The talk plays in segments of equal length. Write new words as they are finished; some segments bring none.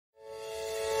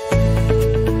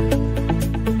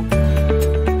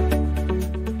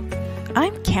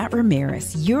Kat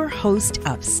Ramirez, your host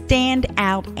of Stand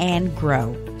Out and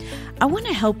Grow. I want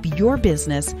to help your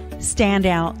business stand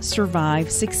out, survive,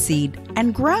 succeed,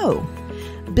 and grow.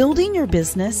 Building your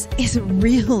business is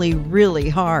really, really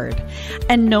hard.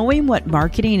 And knowing what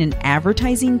marketing and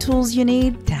advertising tools you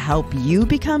need to help you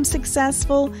become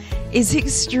successful is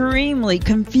extremely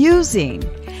confusing.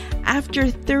 After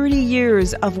 30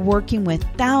 years of working with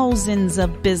thousands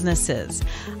of businesses,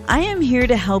 I am here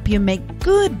to help you make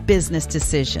good business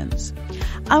decisions.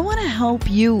 I want to help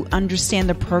you understand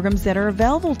the programs that are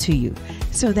available to you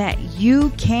so that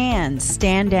you can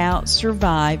stand out,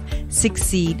 survive,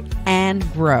 succeed, and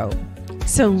grow.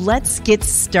 So let's get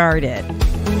started.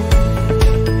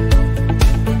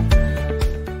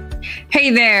 Hey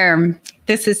there,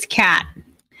 this is Kat.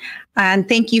 And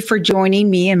thank you for joining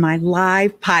me in my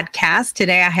live podcast.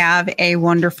 Today I have a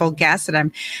wonderful guest that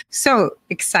I'm so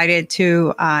excited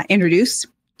to introduce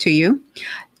to you.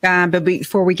 But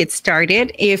before we get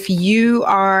started, if you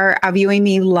are viewing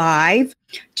me live,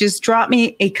 just drop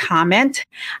me a comment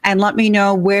and let me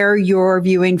know where you're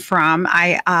viewing from.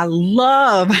 I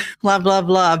love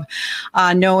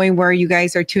knowing where you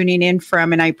guys are tuning in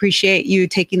from. And I appreciate you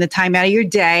taking the time out of your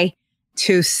day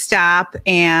to stop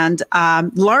and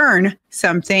learn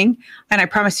something. And I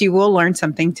promise you will learn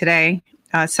something today,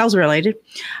 sales related,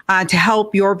 to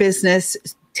help your business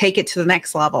take it to the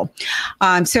next level.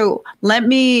 So let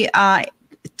me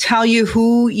tell you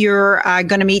who you're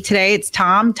going to meet today. It's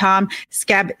Tom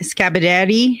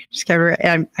Scabareti.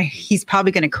 He's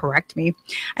probably going to correct me.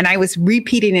 And I was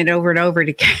repeating it over and over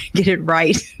to get it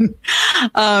right.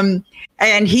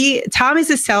 And Tom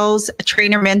is a sales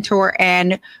trainer, mentor,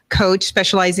 and coach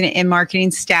specializing in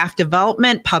marketing, staff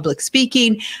development, public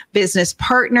speaking, business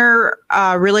partner,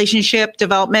 relationship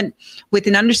development with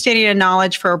an understanding and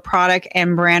knowledge for product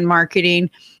and brand marketing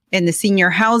in the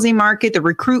senior housing market, the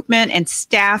recruitment and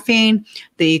staffing,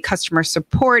 the customer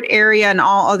support area, and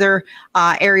all other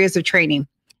areas of training.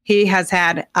 He has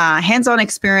had hands-on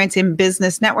experience in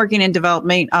business networking and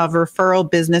development of referral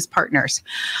business partners.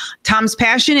 Tom's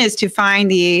passion is to find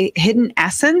the hidden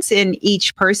essence in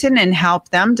each person and help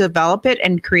them develop it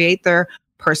and create their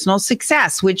personal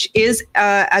success, which is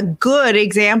a good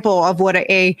example of what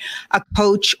a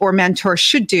coach or mentor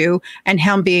should do, and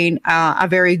him being a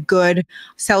very good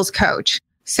sales coach.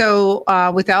 So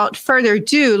without further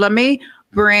ado, let me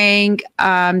bring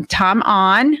Tom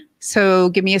on. So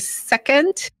give me a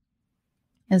second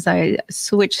as I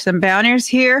switch some banners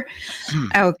here.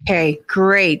 Okay,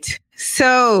 great.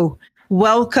 So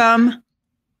welcome,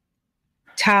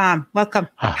 Tom. Welcome.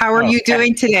 How are you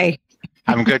doing today?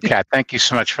 I'm good, Kat. Thank you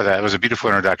so much for that. It was a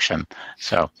beautiful introduction.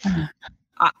 So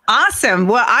awesome.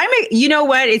 Well, you know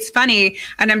what? It's funny,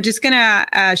 and I'm just going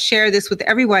to share this with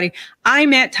everybody. I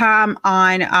met Tom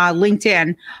on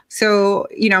LinkedIn. So,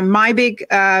 my big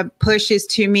push is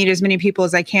to meet as many people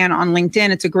as I can on LinkedIn.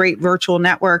 It's a great virtual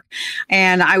network.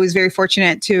 And I was very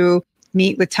fortunate to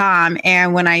meet with Tom.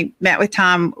 And when I met with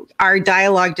Tom, our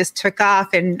dialogue just took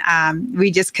off, and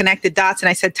we just connected dots. And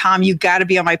I said, Tom, you got to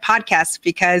be on my podcast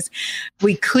because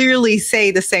we clearly say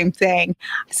the same thing.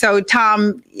 So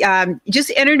Tom, just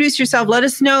introduce yourself. Let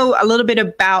us know a little bit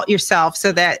about yourself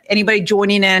so that anybody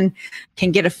joining in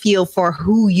can get a feel for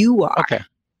who you are. Okay.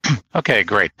 Okay,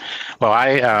 great. Well,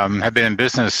 I have been in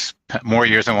business more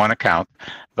years than one account,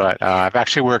 but I've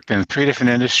actually worked in 3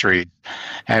 different industries,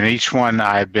 and each one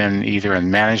I've been either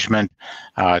in management,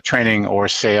 training, or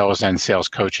sales and sales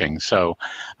coaching. So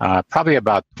probably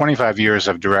about 25 years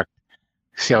of direct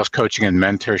sales coaching and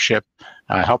mentorship,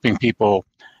 helping people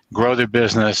grow their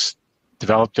business,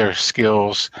 develop their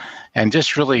skills, and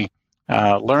just really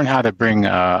learn how to bring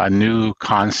a new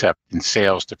concept in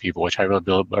sales to people, which I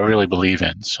really believe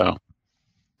in. So,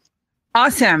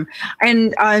 awesome.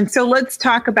 And so let's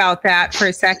talk about that for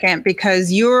a second,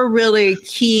 because you're really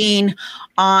keen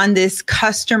on this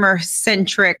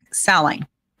customer-centric selling,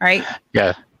 right?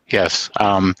 Yeah. Yes.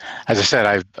 As I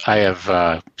said, I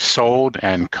have sold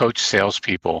and coached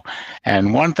salespeople,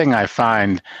 and one thing I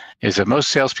find is that most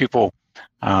salespeople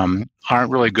aren't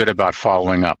really good about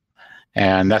following up.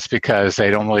 And that's because they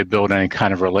don't really build any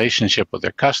kind of relationship with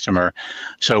their customer.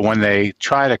 So when they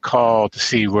try to call to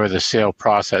see where the sale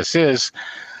process is,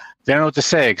 they don't know what to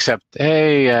say except,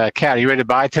 hey, Kat, are you ready to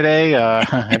buy today?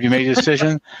 Have you made a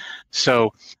decision?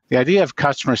 So the idea of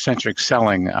customer-centric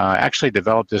selling, I actually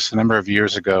developed this a number of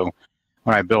years ago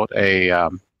when I built a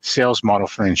sales model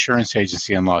for an insurance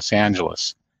agency in Los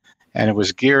Angeles. And it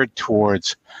was geared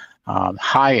towards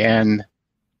high-end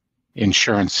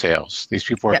insurance sales. These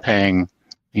people are paying,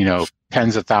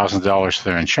 tens of thousands of dollars for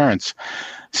their insurance.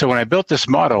 So when I built this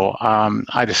model,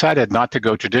 I decided not to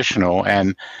go traditional.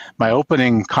 And my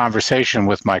opening conversation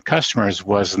with my customers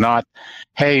was not,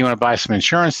 hey, you want to buy some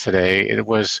insurance today? It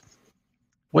was,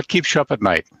 what keeps you up at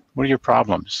night? What are your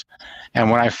problems? And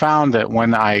when I found that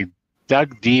when I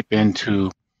dug deep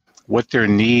into what their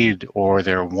need or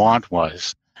their want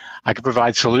was, I could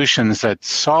provide solutions that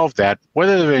solved that,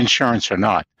 whether they're insurance or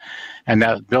not. And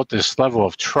that built this level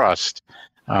of trust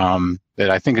that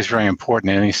I think is very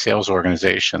important in any sales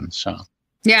organization. So.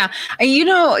 Yeah. And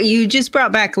you just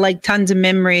brought back like tons of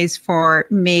memories for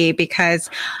me because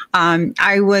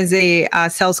I was a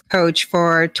sales coach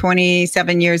for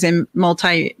 27 years in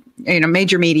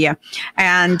major media.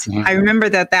 And I remember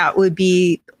that would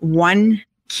be one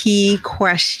key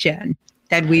question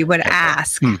that we would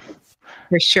ask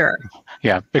for sure.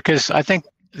 Yeah, because I think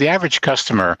the average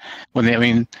customer,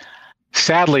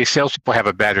 sadly, salespeople have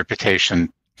a bad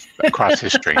reputation across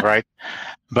history, right?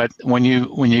 But when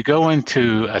you go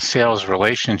into a sales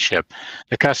relationship,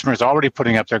 the customer is already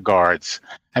putting up their guards.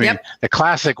 The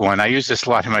classic one, I use this a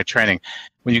lot in my training.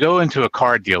 When you go into a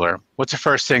car dealer, what's the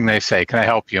first thing they say? Can I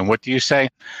help you? And what do you say?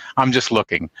 I'm just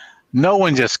looking. No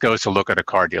one just goes to look at a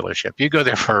car dealership. You go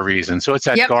there for a reason. So it's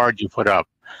that guard you put up.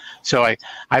 So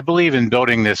I believe in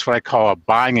building this, what I call a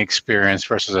buying experience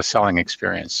versus a selling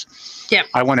experience. Yep.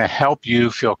 I want to help you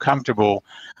feel comfortable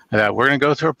that we're going to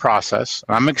go through a process.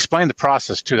 I'm going to explain the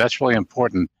process too. That's really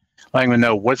important. Letting them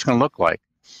know what it's going to look like.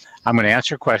 I'm going to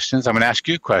answer questions. I'm going to ask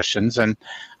you questions. And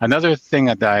another thing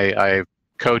that I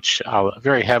coach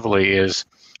very heavily is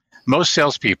most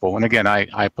salespeople, and again,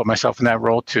 I put myself in that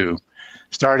role too,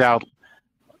 start out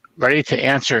ready to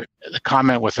answer the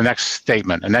comment with the next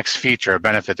statement, the next feature or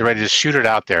benefit. They're ready to shoot it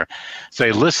out there. So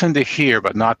they listen to hear,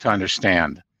 but not to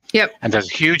understand. Yep. And there's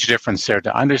a huge difference there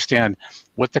to understand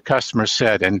what the customer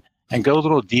said and go a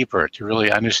little deeper to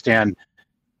really understand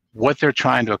what they're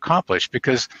trying to accomplish.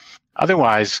 Because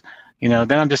otherwise,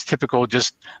 then I'm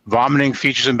just vomiting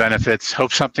features and benefits,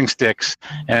 hope something sticks.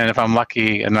 And if I'm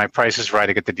lucky and my price is right,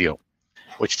 I get the deal,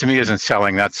 which to me isn't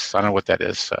selling. I don't know what that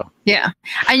is. So. Yeah.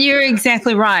 And you're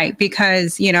exactly right.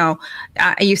 Because,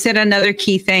 you said another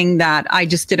key thing that I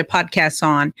just did a podcast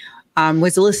on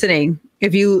was listening.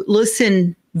 If you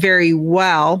listen very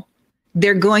well,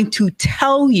 they're going to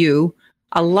tell you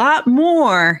a lot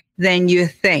more than you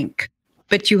think.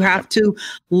 But you have to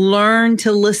learn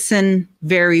to listen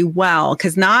very well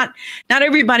because not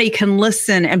everybody can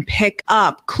listen and pick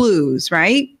up clues,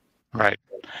 right? Right.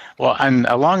 Well, and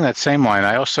along that same line,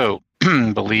 I also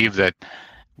believe that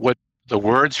what the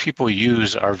words people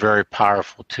use are very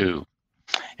powerful too.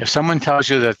 If someone tells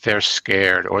you that they're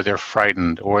scared or they're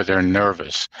frightened or they're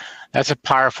nervous, that's a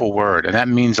powerful word. And that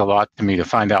means a lot to me to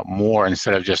find out more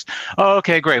instead of just, oh,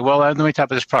 okay, great. Well, let me talk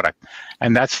about this product.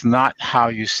 And that's not how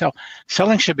you sell.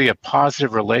 Selling should be a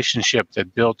positive relationship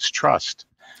that builds trust.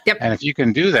 Yep. And if you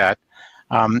can do that,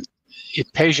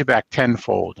 it pays you back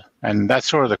tenfold. And that's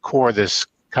sort of the core of this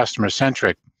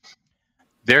customer-centric.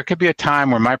 There could be a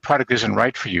time where my product isn't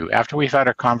right for you. After we've had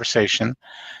our conversation,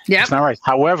 it's not right.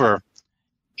 However,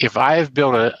 if I have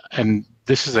built and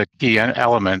this is a key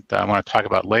element that I want to talk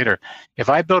about later, if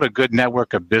I build a good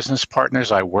network of business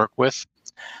partners I work with,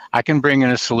 I can bring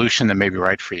in a solution that may be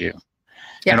right for you.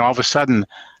 Yep. And all of a sudden,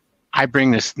 I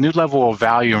bring this new level of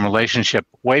value and relationship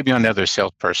way beyond the other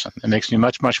salesperson. It makes me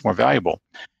much, much more valuable.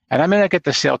 And I may not get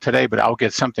the sale today, but I'll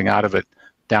get something out of it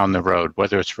down the road,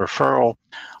 whether it's referral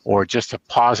or just a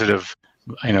positive,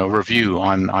 review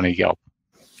on a Yelp.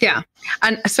 Yeah.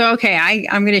 And so, okay,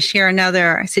 I'm going to share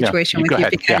another situation with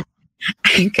you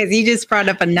because you just brought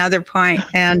up another point.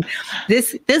 And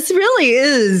this really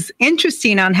is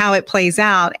interesting on how it plays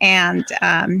out and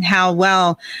how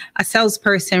well a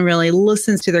salesperson really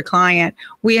listens to their client.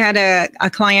 We had a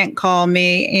client call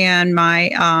me and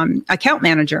my account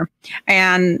manager,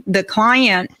 and the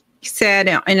client said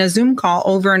in a Zoom call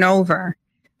over and over,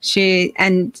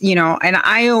 and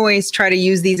I always try to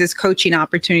use these as coaching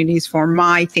opportunities for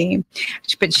my team.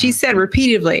 But she said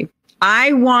repeatedly,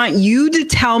 I want you to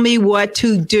tell me what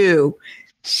to do.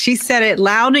 She said it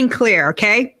loud and clear.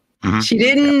 Okay. Mm-hmm. She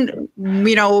didn't,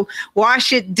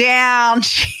 wash it down.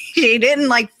 She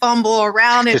didn't fumble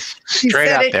around it. Just straight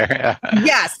out there.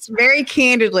 Yes. Very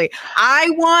candidly.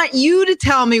 I want you to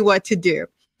tell me what to do.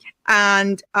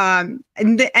 And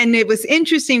it was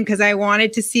interesting because I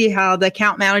wanted to see how the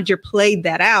account manager played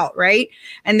that out, right?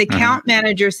 And the account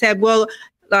manager said, well,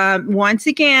 once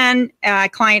again,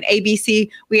 client ABC,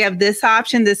 we have this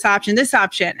option, this option, this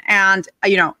option. And,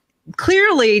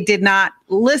 clearly did not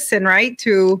listen, right,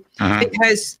 to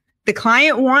because The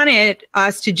client wanted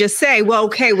us to just say, well,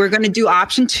 okay, we're going to do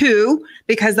option 2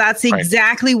 because that's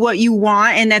exactly what you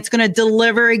want. And that's going to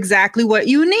deliver exactly what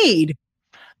you need.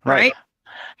 Right?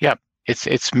 Yep.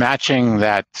 It's matching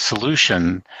that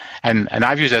solution. And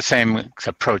I've used that same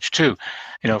approach too.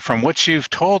 From what you've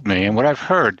told me and what I've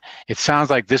heard, it sounds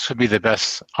like this would be the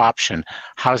best option.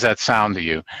 How's that sound to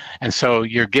you? And so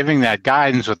you're giving that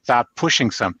guidance without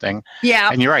pushing something. Yeah.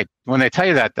 And you're right. When they tell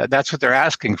you that, that's what they're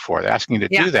asking for. They're asking you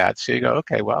to do that. So you go,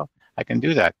 okay, well, I can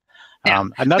do that. Yeah.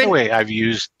 Another way I've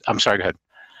used, I'm sorry, go ahead.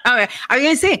 Oh, I was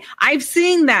going to say, I've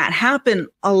seen that happen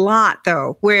a lot,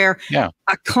 though, where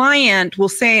a client will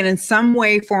say it in some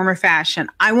way, form, or fashion.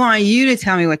 I want you to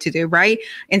tell me what to do, right?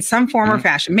 In some form or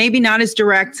fashion. Maybe not as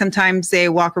direct. Sometimes they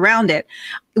walk around it.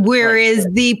 Whereas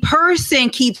the person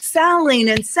keeps selling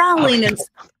and selling. And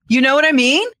you know what I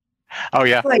mean? Oh,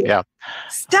 yeah. Yeah.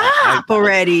 Stop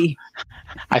already.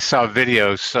 I saw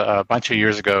videos a bunch of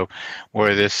years ago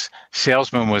where this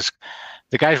salesman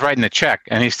the guy's writing the check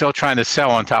and he's still trying to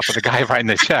sell on top of the guy writing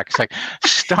the check. It's like,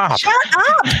 stop. Shut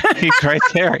up. He's right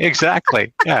there.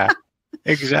 Exactly. Yeah,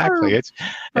 exactly.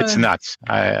 It's nuts.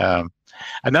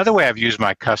 Another way I've used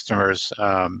my customers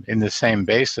in the same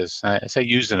basis, I say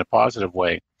used in a positive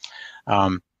way.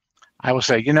 I will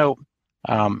say, can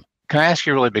I ask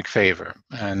you a really big favor?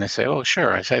 And they say, oh,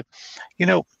 sure. I say,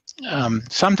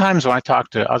 sometimes when I talk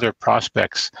to other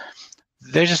prospects,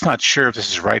 they're just not sure if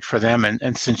this is right for them.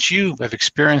 And since you have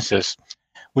experienced this,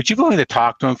 would you be willing to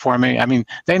talk to them for me? I mean,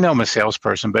 they know I'm a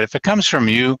salesperson, but if it comes from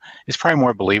you, it's probably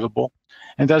more believable.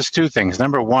 And it does 2 things.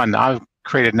 Number one, I've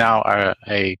created now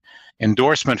a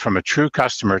endorsement from a true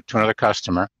customer to another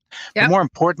customer. But more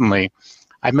importantly,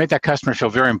 I've made that customer feel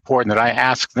very important that I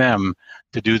ask them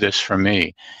to do this for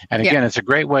me. And again, it's a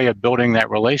great way of building that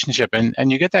relationship.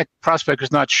 And you get that prospect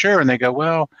who's not sure and they go,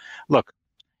 well, look,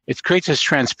 it creates this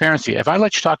transparency. If I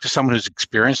let you talk to someone who's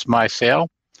experienced my sale,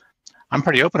 I'm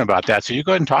pretty open about that. So you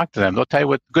go ahead and talk to them. They'll tell you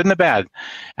what good and the bad.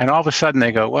 And all of a sudden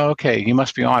they go, well, okay, you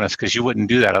must be honest because you wouldn't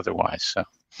do that otherwise. So.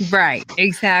 Right,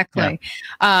 exactly.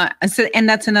 And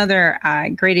that's another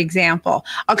great example.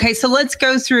 Okay, so let's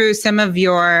go through some of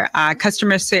your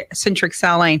customer-centric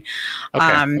selling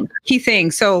key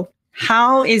things. So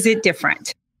how is it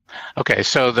different? Okay,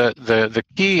 so the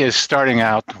key is starting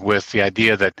out with the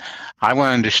idea that I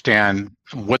want to understand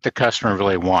what the customer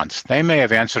really wants. They may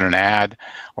have answered an ad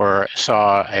or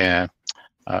saw a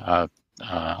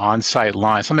on-site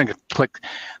line, something to click,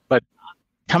 but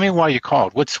tell me why you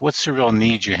called. What's the real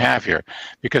need you have here?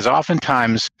 Because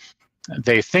oftentimes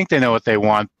they think they know what they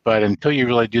want, but until you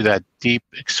really do that deep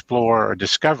explore or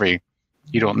discovery,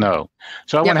 you don't know.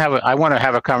 So I want to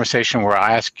have a conversation where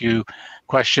I ask you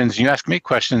questions, you ask me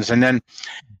questions, and then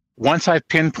once I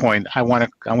pinpoint, I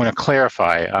want to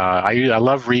clarify. I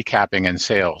love recapping in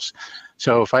sales.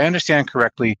 So if I understand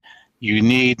correctly, you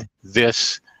need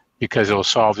this because it will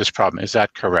solve this problem. Is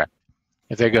that correct?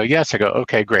 If they go yes, I go,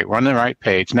 okay, great, we're on the right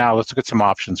page. Now let's look at some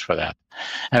options for that.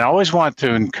 And I always want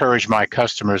to encourage my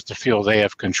customers to feel they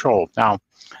have control. Now,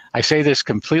 I say this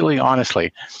completely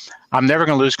honestly. I'm never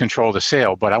going to lose control of the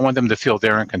sale, but I want them to feel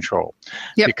they're in control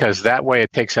because that way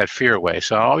it takes that fear away.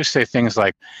 So I always say things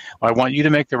like, well, I want you to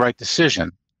make the right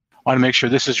decision. I want to make sure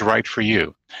this is right for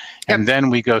you. And then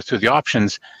we go through the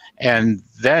options. And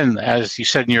then, as you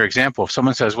said in your example, if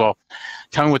someone says, well,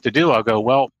 tell me what to do, I'll go,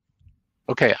 well,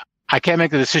 okay, I can't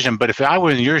make the decision, but if I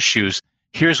were in your shoes,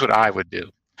 here's what I would do.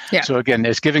 So again,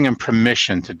 it's giving them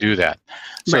permission to do that.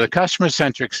 So the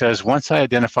customer-centric says, once I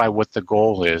identify what the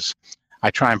goal is,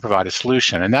 I try and provide a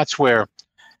solution. And that's where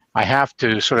I have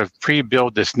to sort of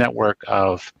pre-build this network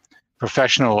of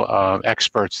professional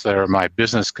experts that are my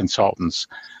business consultants.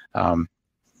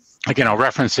 Again, I'll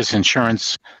reference this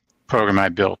insurance program I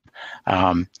built.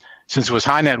 Since it was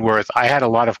high net worth, I had a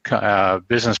lot of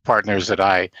business partners that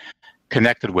I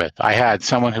connected with. I had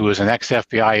someone who was an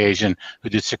ex-FBI agent who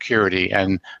did security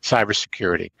and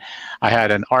cybersecurity. I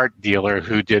had an art dealer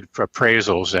who did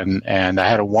appraisals, and I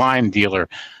had a wine dealer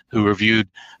who reviewed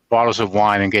bottles of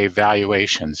wine and gave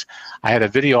valuations. I had a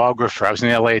videographer, I was in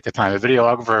LA at the time, a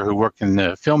videographer who worked in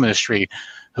the film industry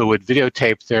who would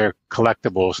videotape their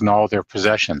collectibles and all their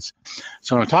possessions.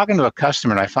 So when I'm talking to a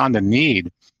customer and I found a need,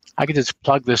 I could just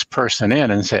plug this person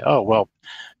in and say, oh, well,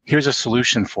 here's a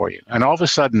solution for you. And all of a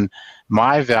sudden,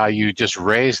 my value just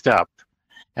raised up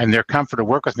and their comfort to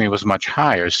work with me was much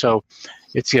higher. So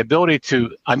it's the ability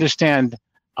to understand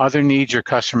other needs your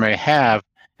customer may have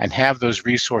and have those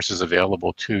resources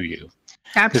available to you.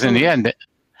 Absolutely. Because in the end,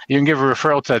 you can give a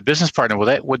referral to a business partner.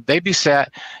 Would they be sad?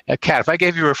 Kat, if I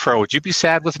gave you a referral, would you be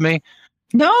sad with me?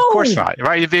 No. Of course not,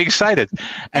 right? You'd be excited.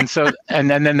 And so,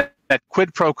 and then that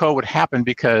quid pro quo would happen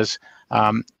because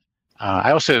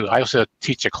I also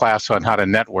teach a class on how to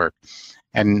network.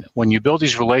 And when you build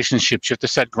these relationships, you have to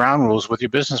set ground rules with your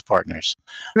business partners.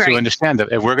 Right. So understand that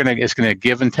if it's going to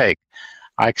give and take.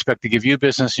 I expect to give you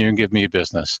business, and you can give me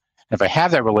business. If I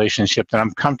have that relationship, then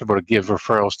I'm comfortable to give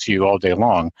referrals to you all day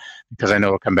long because I know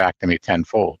it'll come back to me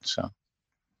tenfold. So,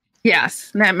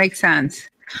 yes, that makes sense.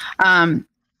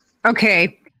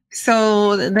 Okay,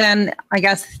 so then I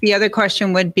guess the other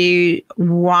question would be,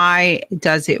 why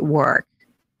does it work?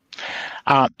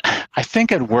 I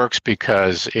think it works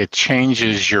because it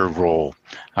changes your role.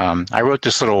 I wrote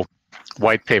this little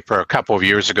white paper a couple of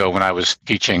years ago when I was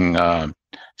teaching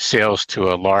sales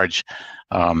to a large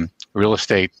real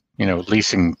estate,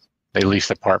 leasing. They lease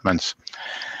apartments.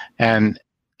 And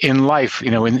in life,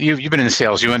 when you've been in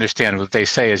sales, you understand what they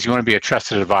say is you want to be a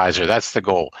trusted advisor. That's the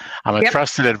goal. I'm a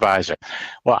trusted advisor.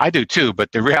 Well, I do too,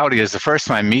 but the reality is the first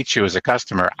time I meet you as a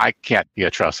customer, I can't be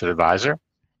a trusted advisor.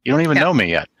 You don't even know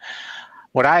me yet.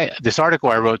 This article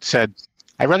I wrote said,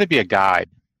 I'd rather be a guide.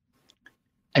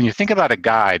 And you think about a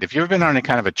guide. If you've ever been on any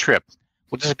kind of a trip,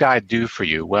 what does a guide do for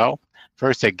you? Well,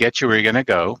 first, they get you where you're going to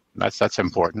go. That's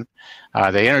important.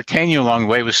 They entertain you along the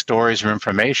way with stories or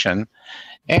information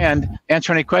and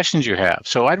answer any questions you have.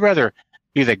 So I'd rather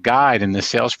be the guide in the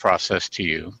sales process to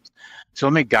you. So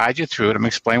let me guide you through it. I'm going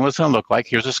to explain what it's going to look like.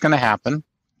 Here's what's going to happen.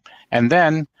 And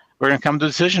then we're going to come to a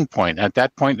decision point. At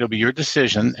that point, it'll be your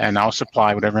decision, and I'll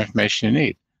supply whatever information you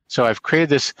need. So I've created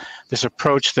this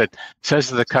approach that says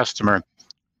to the customer,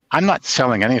 I'm not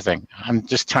selling anything. I'm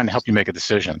just trying to help you make a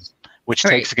decision, which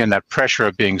takes, again, that pressure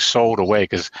of being sold away,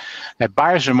 because that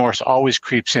buyer's remorse always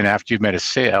creeps in after you've made a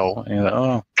sale.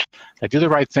 Oh, did I do the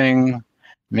right thing?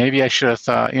 Maybe I should have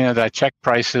thought, that I checked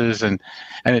prices. And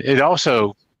it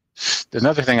also,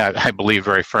 another thing I believe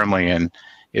very firmly in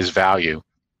is value.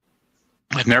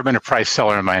 I've never been a price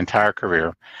seller in my entire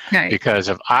career, because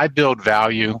if I build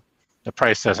value, the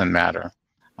price doesn't matter.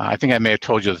 I think I may have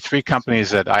told you the 3 companies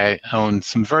that I own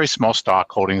some very small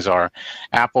stock holdings are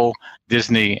Apple,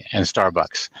 Disney, and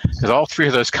Starbucks. Because all 3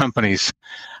 of those companies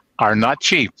are not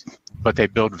cheap, but they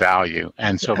build value.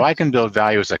 And so if I can build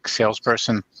value as a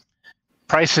salesperson,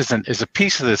 price is a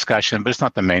piece of the discussion, but it's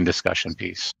not the main discussion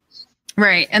piece.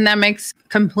 Right. And that makes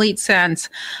complete sense.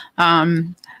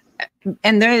 And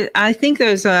I think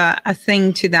there's a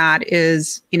thing to that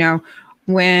is,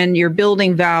 when you're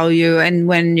building value and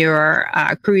when you're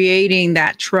creating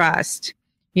that trust,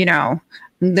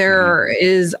 there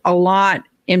is a lot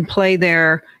in play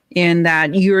there in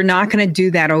that you're not going to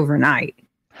do that overnight,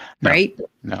 right?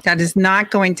 No. That is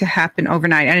not going to happen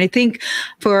overnight. And I think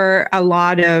for a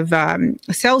lot of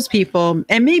salespeople,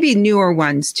 and maybe newer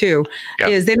ones too,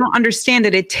 is they don't understand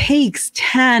that it takes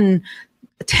 10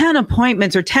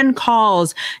 appointments or 10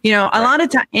 calls, a lot of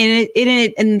time,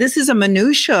 and this is a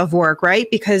minutia of work, right?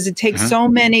 Because it takes so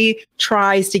many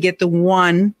tries to get the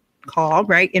one call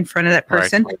right in front of that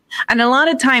person. Right. And a lot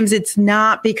of times it's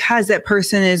not because that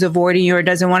person is avoiding you or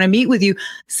doesn't want to meet with you.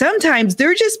 Sometimes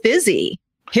they're just busy,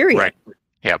 period. Right.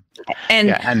 Yep.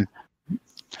 And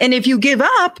if you give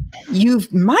up, you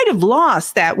might have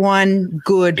lost that one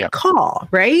good call,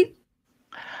 right?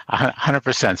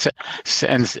 100%.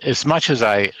 And as much as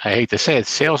I hate to say it,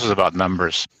 sales is about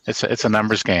numbers. It's a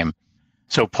numbers game.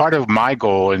 So part of my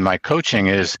goal in my coaching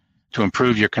is to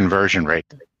improve your conversion rate.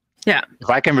 Yeah. If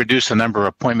I can reduce the number of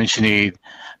appointments you need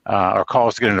or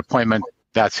calls to get an appointment,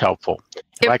 that's helpful.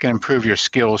 If I can improve your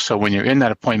skills so when you're in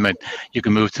that appointment, you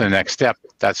can move to the next step,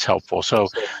 that's helpful. So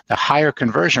the higher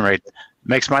conversion rate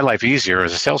makes my life easier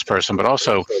as a salesperson, but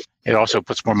it also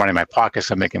puts more money in my pockets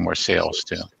and making more sales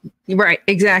too. Right,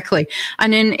 exactly.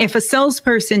 And then if a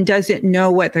salesperson doesn't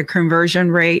know what the conversion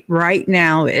rate right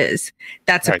now is,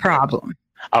 that's a problem.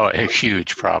 Oh, a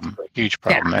huge problem.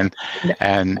 Yeah.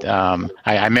 And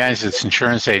I managed this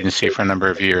insurance agency for a number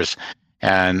of years.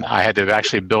 And I had to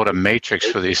actually build a matrix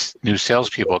for these new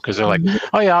salespeople because they're like,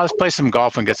 oh, yeah, I'll just play some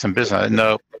golf and get some business.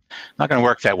 No, not going to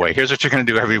work that way. Here's what you're going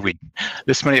to do every week.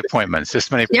 This many appointments, this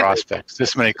many prospects,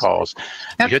 this many calls.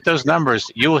 You hit those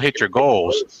numbers, you will hit your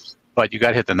goals, but you got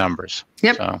to hit the numbers.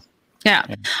 Yep. So, yeah.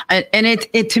 And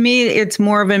it to me, it's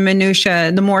more of a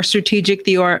minutia. The more strategic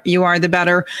you are, the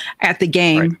better at the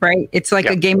game, right? It's like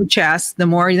a game of chess. The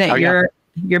more that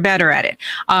you're better at it.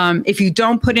 If you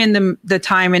don't put in the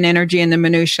time and energy and the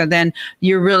minutia, then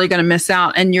you're really going to miss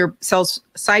out, and your sales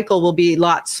cycle will be a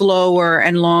lot slower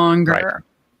and longer. Right.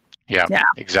 Yeah,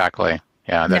 exactly.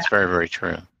 Yeah, that's very, very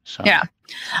true. So. Yeah.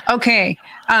 Okay.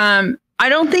 I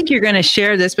don't think you're going to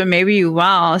share this, but maybe you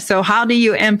will. So how do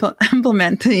you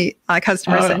implement the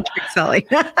customer-centric selling?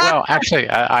 Well, actually,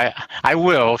 I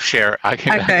will share. I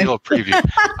can give a little preview.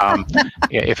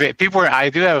 I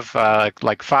do have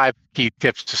like 5 key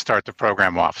tips to start the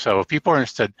program off. So if people are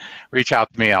interested, reach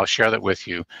out to me. I'll share that with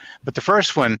you. But the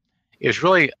first one is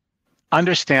really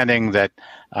understanding that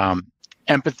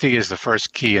empathy is the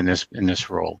first key in this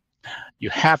role. You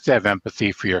have to have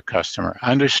empathy for your customer.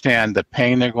 Understand the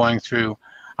pain they're going through.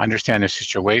 Understand their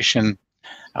situation.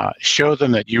 Show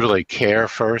them that you really care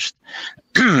first,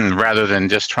 rather than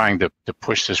just trying to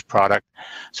push this product.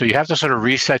 So you have to sort of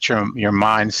reset your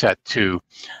mindset to,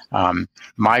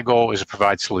 my goal is to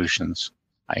provide solutions.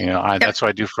 That's what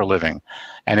I do for a living.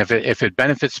 And if it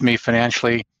benefits me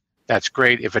financially, that's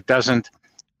great. If it doesn't,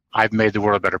 I've made the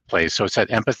world a better place. So it's that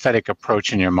empathetic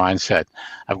approach in your mindset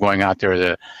of going out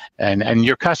there and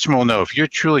your customer will know. If you're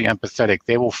truly empathetic,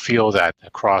 they will feel that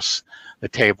across the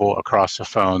table, across the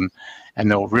phone,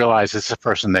 and they'll realize it's a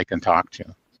person they can talk to.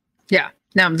 Yeah,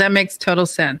 no, that makes total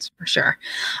sense for sure.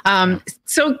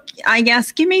 So I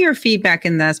guess give me your feedback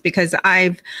in this, because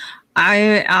I'm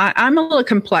a little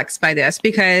complex by this,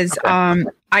 because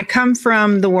I come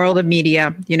from the world of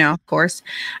media, of course,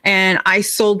 and I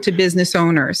sold to business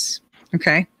owners.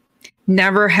 Okay.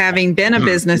 Never having been a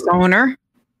business owner,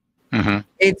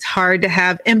 it's hard to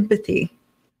have empathy,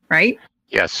 right?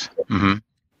 Yes.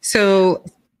 So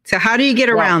how do you get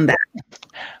around that?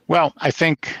 Well, I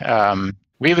think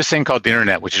we have this thing called the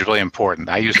internet, which is really important.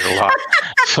 I use it a lot.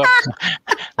 So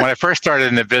when I first started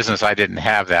in the business, I didn't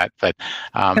have that, but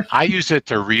I use it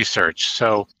to research.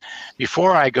 So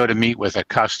before I go to meet with a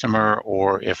customer,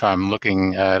 or if I'm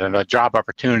looking at a job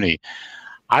opportunity,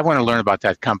 I want to learn about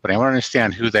that company. I want to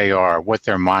understand who they are, what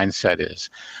their mindset is.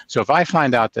 So if I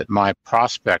find out that my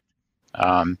prospect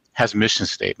has a mission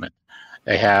statement,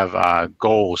 they have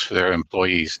goals for their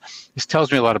employees, this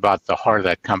tells me a lot about the heart of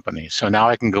that company. So now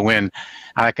I can go in and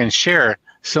I can share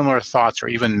similar thoughts, or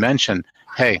even mention,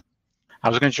 hey, I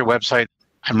was looking at your website.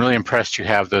 I'm really impressed you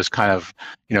have those kind of,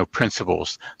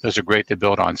 principles. Those are great to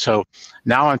build on. So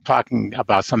now I'm talking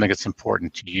about something that's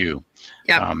important to you.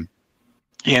 Yep.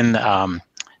 In my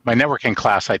networking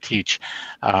class I teach,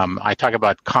 I talk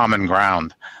about common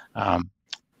ground.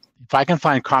 If I can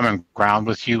find common ground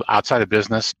with you outside of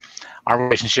business, our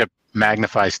relationship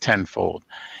magnifies tenfold.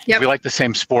 Yep. If we like the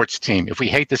same sports team, if we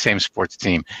hate the same sports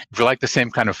team, if we like the same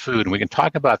kind of food, and we can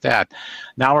talk about that,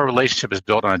 now our relationship is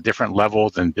built on a different level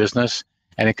than business,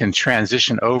 and it can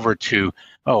transition over to,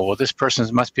 oh, well, this person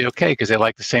must be okay because they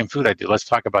like the same food I do. Let's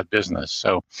talk about business.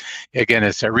 So again,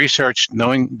 it's a research,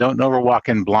 don't never walk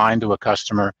in blind to a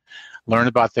customer, learn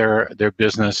about their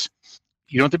business.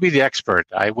 You don't have to be the expert.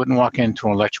 I wouldn't walk into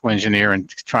an electrical engineer and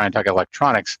try and talk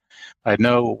electronics. I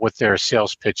know what their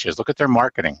sales pitch is. Look at their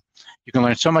marketing. You can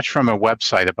learn so much from a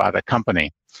website about a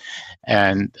company,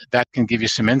 and that can give you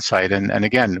some insight. And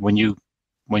again, when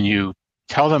you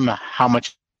tell them how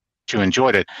much you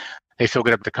enjoyed it, they feel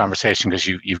good about the conversation because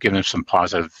you've given them some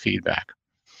positive feedback.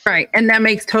 Right. And that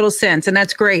makes total sense. And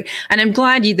that's great. And I'm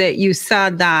glad that you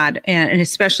said that, and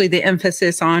especially the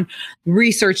emphasis on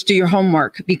research, do your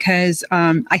homework, because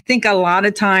I think a lot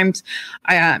of times,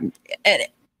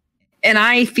 and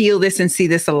I feel this and see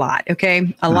this a lot,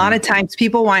 okay? A lot of times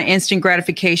people want instant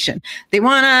gratification. They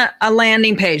want a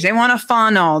landing page. They want a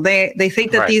funnel. They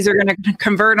think that these are going to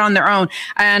convert on their own.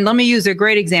 And let me use a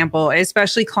great example,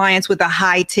 especially clients with a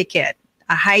high ticket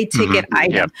item.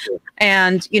 Yep.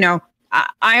 And,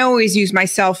 I always use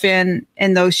myself in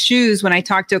those shoes when I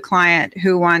talk to a client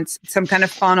who wants some kind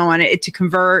of funnel on it to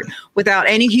convert without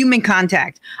any human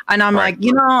contact. And I'm like,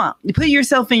 put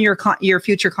yourself in your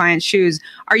future client's shoes.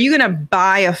 Are you going to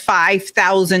buy a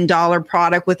 $5,000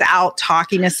 product without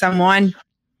talking to someone?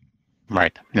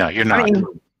 Right. No, you're not.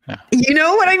 Yeah. You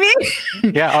know what I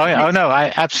mean? Yeah. Oh no.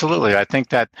 Absolutely. I think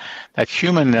that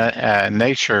human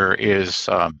nature is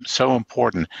so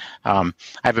important. I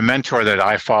have a mentor that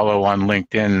I follow on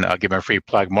LinkedIn. I'll give him a free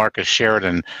plug. Marcus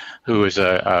Sheridan, who is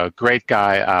a great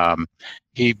guy.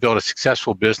 He built a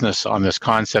successful business on this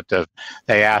concept of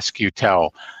they ask, you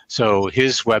tell. So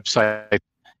his website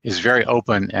is very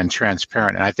open and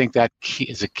transparent, and I think that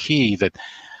is a key that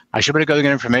I should be able to get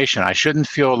information. I shouldn't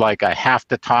feel like I have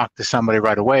to talk to somebody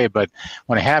right away, but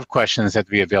when I have questions, they have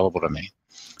to be available to me.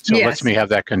 So it lets me have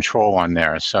that control on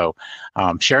there. So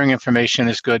sharing information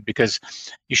is good because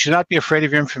you should not be afraid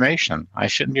of your information. I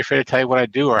shouldn't be afraid to tell you what I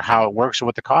do or how it works or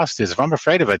what the cost is. If I'm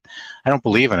afraid of it, I don't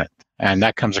believe in it. And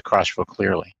that comes across real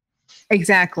clearly.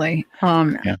 Exactly.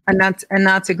 And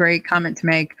that's a great comment to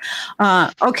make.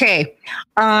 Okay.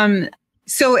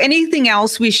 So anything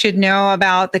else we should know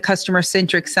about the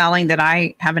customer-centric selling that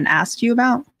I haven't asked you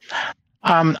about?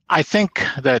 I think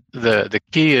that the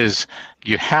key is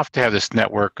you have to have this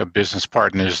network of business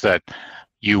partners that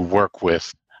you work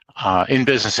with in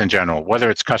business in general, whether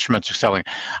it's customer-centric selling.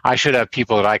 I should have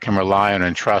people that I can rely on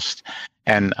and trust.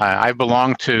 And I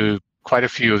belong to quite a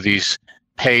few of these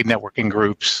paid networking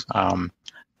groups.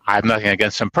 I have nothing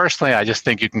against them personally. I just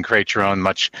think you can create your own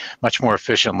much more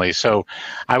efficiently. So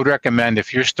I would recommend,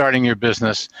 if you're starting your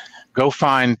business, go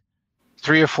find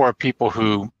 3 or 4 people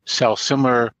who sell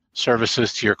similar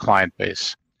services to your client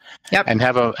base. Yep. And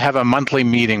have a monthly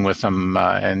meeting with them.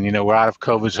 And we're out of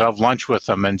COVID, so have lunch with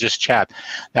them and just chat.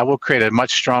 That will create a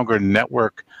much stronger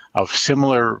network of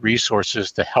similar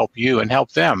resources to help you and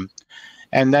help them.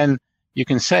 And then you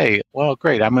can say, well,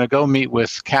 great, I'm going to go meet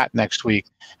with Kat next week,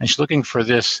 and she's looking for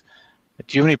this.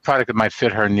 Do you have any product that might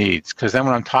fit her needs? Because then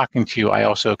when I'm talking to you, I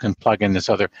also can plug in this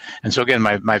other. And so again,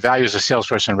 my value as a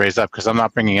salesperson raised up, because I'm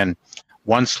not bringing in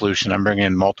one solution, I'm bringing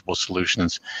in multiple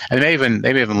solutions. And they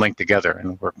may even link together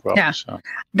and work well. Yeah, so.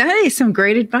 That is some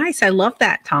great advice. I love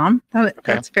that, Tom.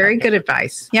 That's very good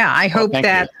advice. Yeah, I hope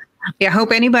I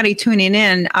hope anybody tuning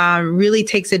in really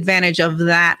takes advantage of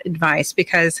that advice,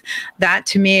 because that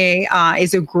to me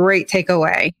is a great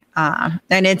takeaway.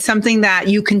 And it's something that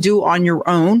you can do on your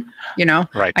own,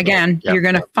 Right. Again, Yep. You're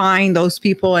going to find those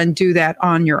people and do that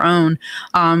on your own,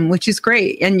 which is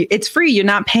great. And it's free. You're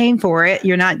not paying for it.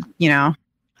 You're not,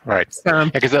 Right. So,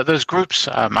 because those groups,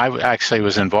 I actually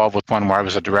was involved with one where I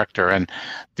was a director, and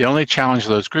the only challenge of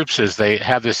those groups is they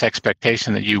have this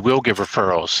expectation that you will give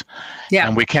referrals. Yeah.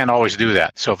 And we can't always do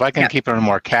that. So if I can keep it on a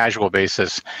more casual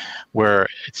basis where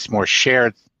it's more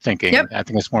shared thinking, I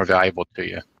think it's more valuable to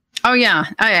you. Oh, yeah.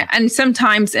 And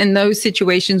sometimes in those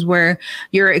situations where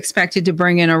you're expected to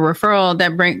bring in a referral,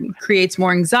 that creates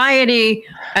more anxiety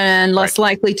and less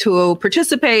likely to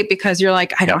participate, because you're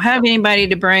like, I don't have anybody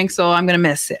to bring, so I'm going to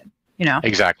miss it,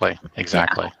 Exactly. Yeah.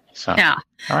 So, yeah.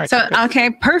 All right. So, okay,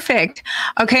 perfect.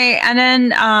 Okay. And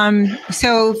then,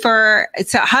 so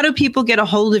how do people get a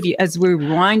hold of you as we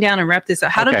wind down and wrap this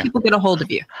up? How do people get a hold of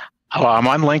you? Well, I'm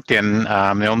on LinkedIn.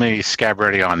 I'm the only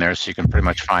Scabareti on there, so you can pretty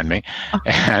much find me.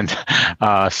 Okay.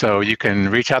 And so you can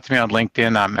reach out to me on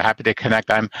LinkedIn. I'm happy to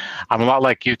connect. I'm a lot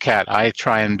like you, Kat. I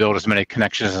try and build as many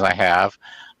connections as I have.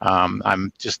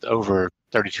 I'm just over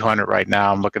 3,200 right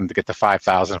now. I'm looking to get to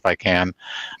 5,000 if I can,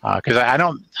 because I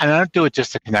don't do it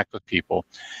just to connect with people,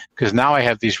 because now I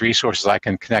have these resources I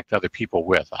can connect other people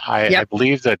with. I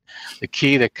believe that the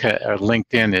key to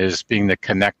LinkedIn is being the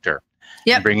connector,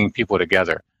 and bringing people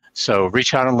together. So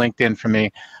reach out on LinkedIn for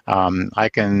me. I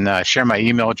can share my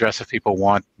email address if people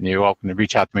want. You're welcome to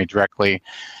reach out to me directly.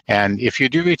 And if you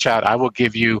do reach out, I will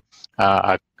give you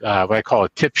what I call a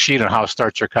tip sheet on how to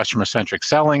start your customer-centric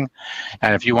selling.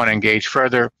 And if you want to engage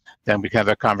further, then we can have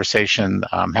a conversation.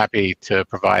 I'm happy to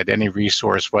provide any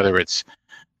resource, whether it's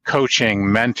coaching,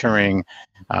 mentoring,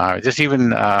 just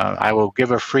even I will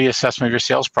give a free assessment of your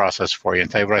sales process for you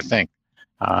and tell you what I think,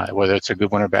 whether it's a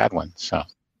good one or bad one. So.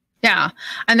 Yeah,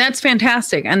 and that's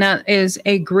fantastic. And that is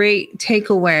a great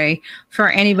takeaway for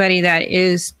anybody that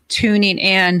is tuning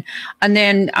in. And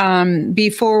then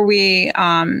before we,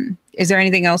 is there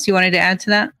anything else you wanted to add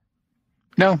to that?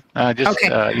 No,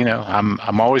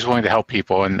 I'm always willing to help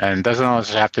people, and it doesn't always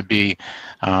have to be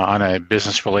on a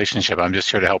business relationship. I'm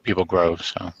just here to help people grow.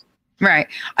 So. Right.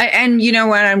 And you know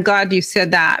what? I'm glad you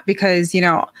said that, because,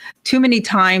 too many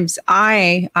times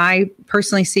I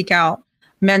personally seek out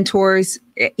mentors,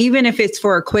 even if it's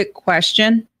for a quick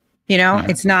question,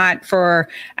 it's not for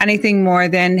anything more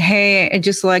than, hey, I'd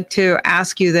just like to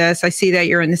ask you this. I see that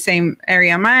you're in the same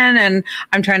area I'm in, and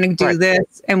I'm trying to do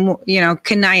this. And,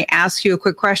 can I ask you a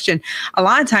quick question? A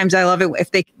lot of times I love it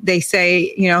if they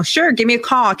say, sure, give me a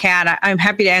call, Kat. I'm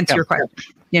happy to answer your question,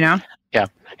 Yeah.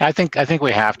 I think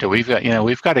we have to. We've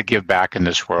got to give back in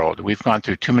this world. We've gone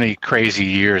through too many crazy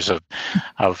years of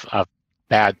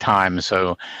bad times.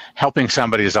 So helping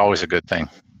somebody is always a good thing.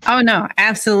 Oh, no,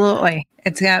 absolutely.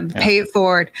 It's got to pay it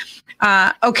forward.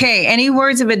 Okay. Any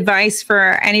words of advice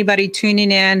for anybody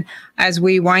tuning in as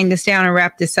we wind this down and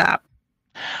wrap this up?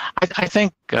 I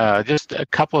think just a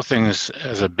couple of things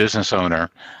as a business owner.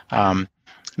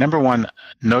 Number one,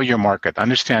 know your market.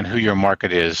 Understand who your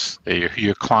market is, who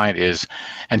your client is,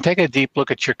 and take a deep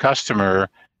look at your customer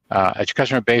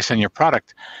base and your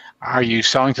product. Are you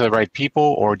selling to the right people,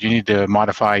 or do you need to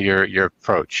modify your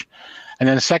approach? And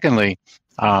then secondly,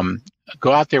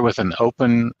 go out there with an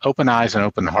open eyes and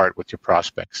open heart with your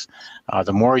prospects.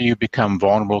 The more you become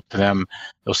vulnerable to them,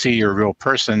 they'll see you're a real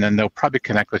person, and they'll probably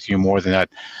connect with you more than that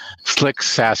slick,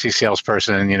 sassy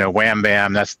salesperson. Wham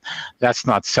bam. That's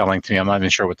not selling to me. I'm not even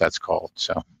sure what that's called.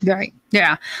 So right,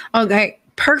 yeah, okay.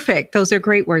 Perfect. Those are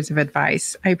great words of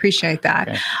advice. I appreciate that.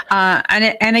 Okay.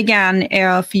 And again,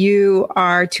 if you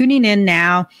are tuning in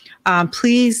now,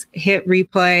 please hit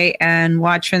replay and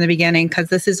watch from the beginning, because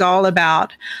this is all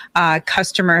about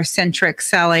customer-centric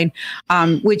selling,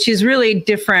 which is really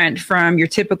different from your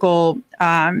typical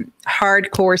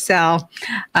hardcore sell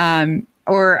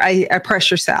or a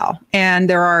pressure sell. And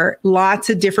there are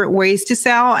lots of different ways to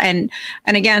sell. And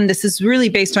again, this is really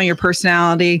based on your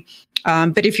personality.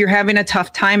 But if you're having a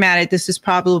tough time at it, this is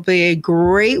probably a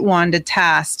great one to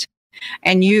test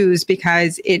and use,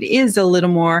 because it is a little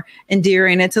more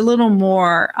endearing. It's a little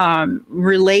more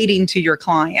relating to your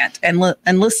client and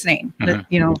listening,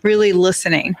 really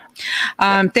listening.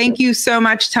 Thank you so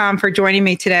much, Tom, for joining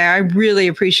me today. I really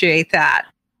appreciate that.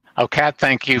 Oh, Kat,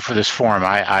 thank you for this forum.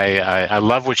 I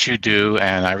love what you do,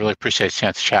 and I really appreciate the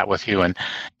chance to chat with you. And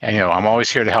I'm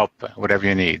always here to help whatever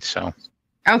you need. So.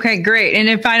 Okay, great. And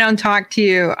if I don't talk to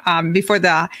you before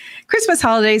the Christmas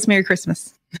holidays, Merry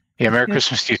Christmas. Yeah, Merry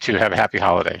Christmas to you too. Have a happy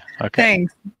holiday. Okay.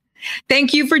 Thanks.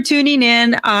 Thank you for tuning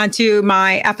in to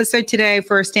my episode today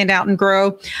for Stand Out and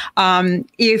Grow.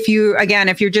 If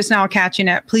you're just now catching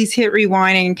it, please hit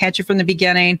rewind and catch it from the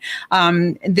beginning.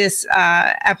 This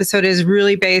episode is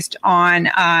really based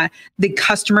on the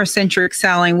customer-centric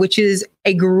selling, which is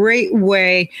a great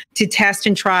way to test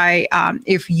and try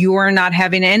if you're not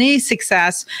having any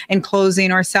success in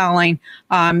closing or selling.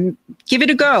 Give it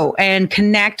a go and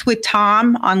connect with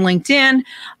Tom on LinkedIn.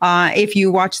 If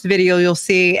you watch the video, you'll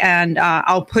see, and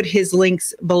I'll put his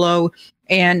links below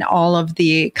in all of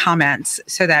the comments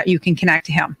so that you can connect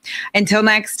to him. Until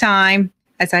next time,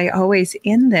 as I always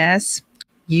end this,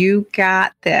 you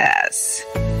got this.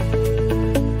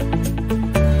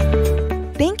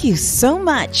 Thank you so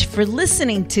much for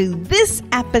listening to this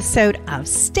episode of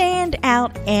Stand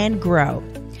Out and Grow.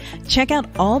 Check out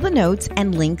all the notes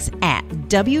and links at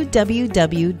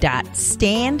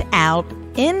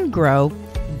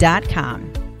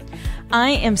www.standoutandgrow.com. I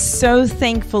am so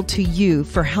thankful to you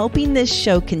for helping this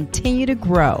show continue to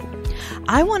grow.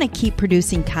 I want to keep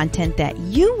producing content that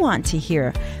you want to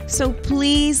hear, so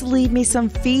please leave me some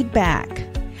feedback.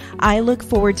 I look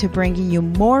forward to bringing you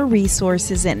more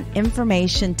resources and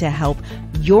information to help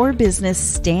your business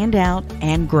stand out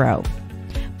and grow.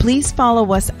 Please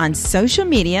follow us on social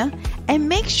media and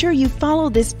make sure you follow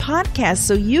this podcast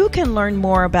so you can learn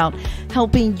more about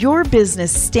helping your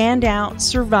business stand out,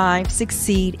 survive,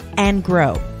 succeed, and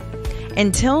grow.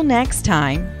 Until next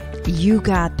time, you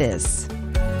got this.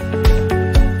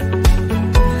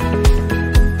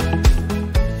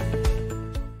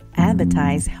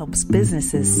 Advertise helps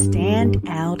businesses stand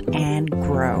out and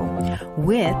grow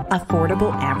with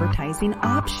affordable advertising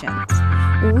options.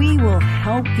 We will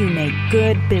help you make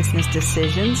good business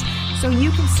decisions so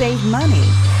you can save money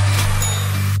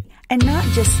and not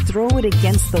just throw it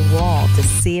against the wall to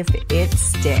see if it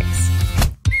sticks.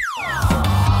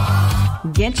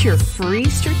 Get your free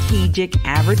strategic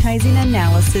advertising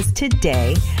analysis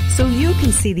today so you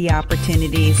can see the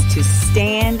opportunities to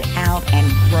stand out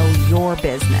and grow your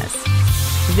business.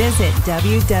 Visit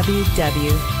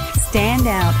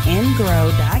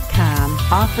www.standoutandgrow.com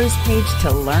offers page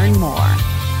to learn more.